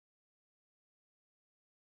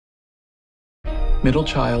Middle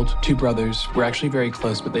child, 2 brothers. We're actually very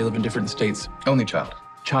close, but they live in different states. Only child.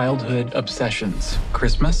 Childhood obsessions.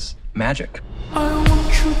 Christmas. Magic. I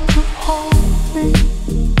want you to hold me.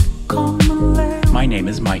 Come and lay. My name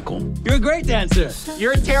is Michael. You're a great dancer.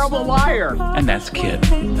 You're a terrible liar. And that's Kid.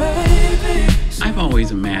 Baby. I've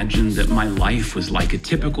always imagined that my life was like a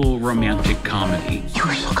typical romantic comedy. You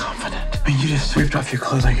were so confident. I mean, you just ripped off your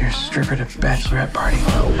clothes like you're a stripper at a bachelorette party.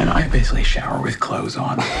 And I basically shower with clothes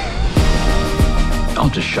on. I'll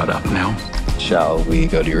just shut up now. Shall we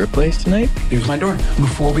go to your place tonight? Here's my door.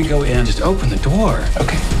 Before we go in, just open the door.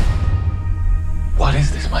 Okay. What is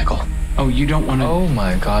this, Michael? Oh, you don't want to... Oh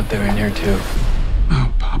my God, they're in here too.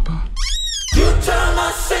 Oh, Papa. You turn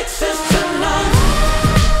my sixes to nine.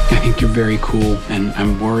 I think you're very cool, and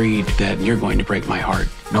I'm worried that you're going to break my heart.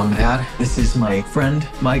 Mom, Dad, this is my friend,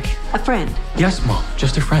 Mike. A friend. Yes, Mom.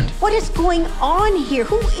 Just a friend. What is going on here?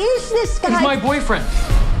 Who is this guy? He's my boyfriend.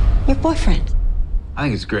 Your boyfriend. I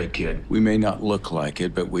think it's great, Kid. We may not look like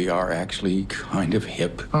it, but we are actually kind of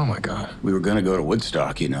hip. Oh my God. We were gonna go to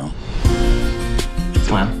Woodstock, you know.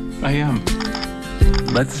 Slam. I am.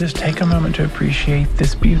 Let's just take a moment to appreciate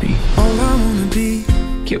this beauty. All I wanna be.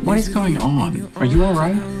 Kid, what is going on? Are you all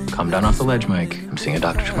right? Come down off the ledge, Mike. I'm seeing a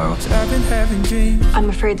doctor tomorrow. I've been having dreams. I'm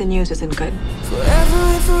afraid the news isn't good. Forever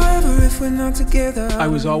and forever if we're not together. I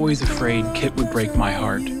was always afraid Kit would break my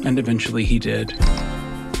heart, and eventually he did.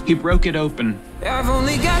 He broke it open. I've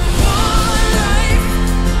only got one life,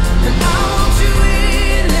 and I want you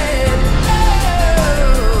in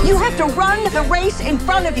it. You have to run the race in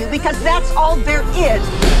front of you because that's all there is.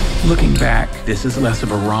 Looking back, this is less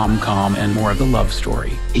of a rom-com and more of a love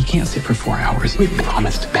story. He can't sit for 4 hours. We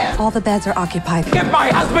promised bed. All the beds are occupied. Get my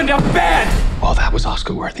husband to bed! Well, that was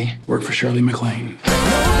Oscar-worthy. Work for Shirley MacLaine.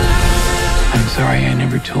 I'm sorry I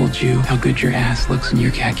never told you how good your ass looks in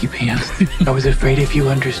your khaki pants. I was afraid if you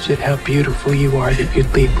understood how beautiful you are that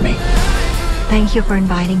you'd leave me. Thank you for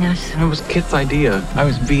inviting us. It was Kit's idea. I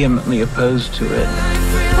was vehemently opposed to it.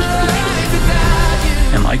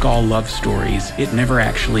 And like all love stories, it never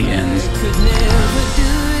actually ends. Could never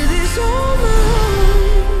do